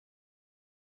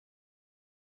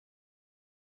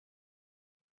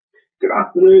Good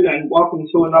afternoon and welcome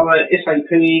to another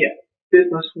SAP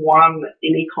Business One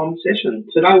Anycom session.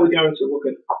 Today we're going to look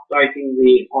at updating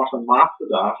the item master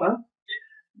data.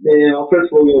 Now,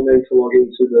 first of all, you'll need to log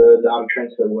into the Data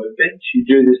Transfer Workbench. You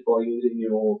do this by using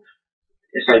your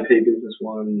SAP Business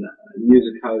One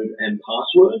user code and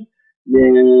password.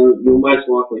 Now, you'll most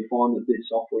likely find that this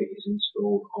software is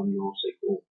installed on your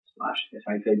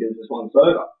SQL/SAP Business One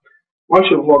server. Once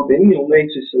you've logged in, you'll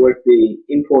need to select the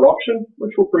import option,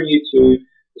 which will bring you to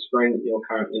the screen that you're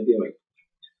currently viewing.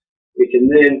 We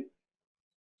can then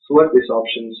select this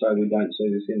option so we don't see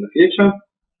this in the future.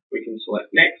 We can select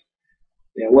next.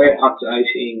 Now we're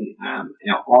updating our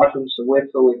items, so we're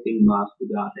selecting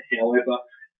master data. However,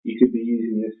 you could be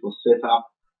using this for setup,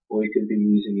 or you could be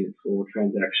using it for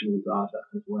transactional data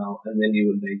as well, and then you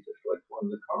would need to select one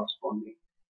of the corresponding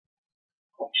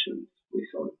options. We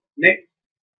select next.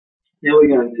 Now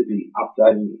we're going to be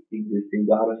updating existing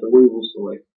data, so we will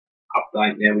select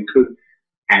update. Now we could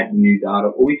add new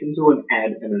data, or we can do an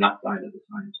add and an update at the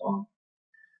same time.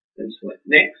 Then select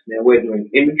next. Now we're doing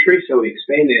inventory, so we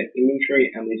expand our inventory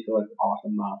and we select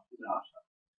item master data.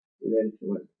 We then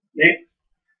select next.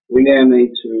 We now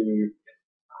need to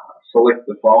select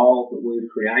the file that we've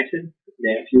created.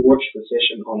 Now if you watch the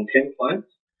session on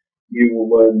templates, you will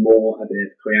learn more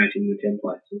about creating the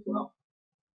templates as well.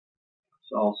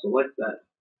 So I'll select that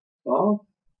file.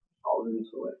 I'll then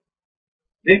select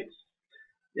next.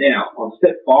 Now on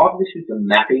step 5, this is the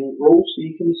mapping rule, so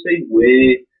you can see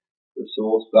where the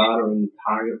source data and the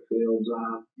target fields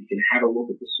are. You can have a look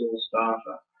at the source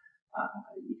data.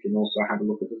 You can also have a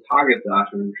look at the target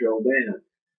data and drill down.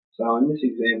 So in this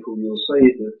example, you'll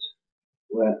see that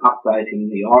we're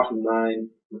updating the item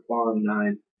name, the foreign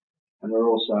name, and we're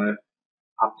also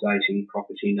updating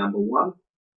property number 1.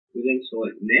 We then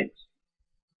select next.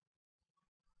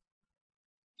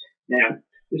 Now,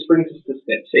 this brings us to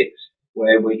step 6,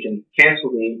 where we can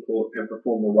cancel the import and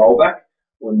perform a rollback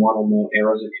when one or more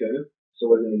errors occur.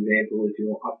 So as an example, if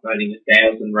you're updating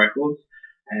 1,000 records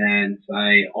and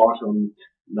say item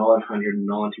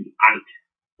 998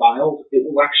 fails, it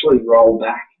will actually roll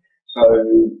back. So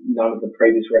none of the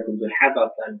previous records that have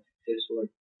updated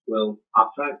successfully will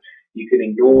update. You can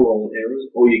ignore all errors,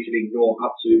 or you can ignore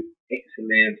up to X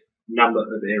number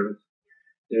of errors.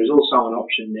 There's also an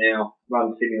option now,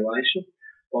 run simulation.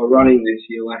 By running this,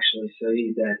 you'll actually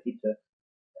see that it's a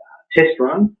test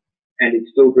run, and it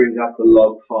still brings up the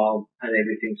log file and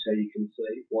everything, so you can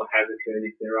see what has occurred.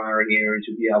 If there are any errors,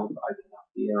 you'll be able to open up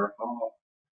the error file.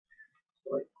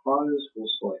 Select close,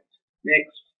 we'll select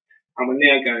next, and we're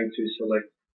now going to select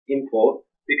import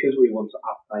because we want to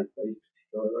update these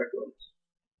particular records.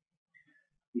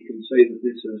 You can see that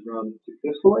this has run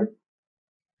successfully.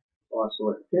 I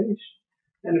select finish,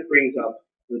 and it brings up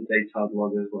the detailed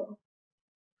log as well.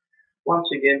 Once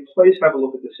again, please have a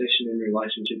look at the session in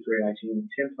relation to creating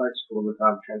templates for the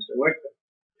Data Transfer Workbench.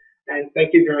 And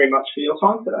thank you very much for your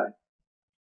time today.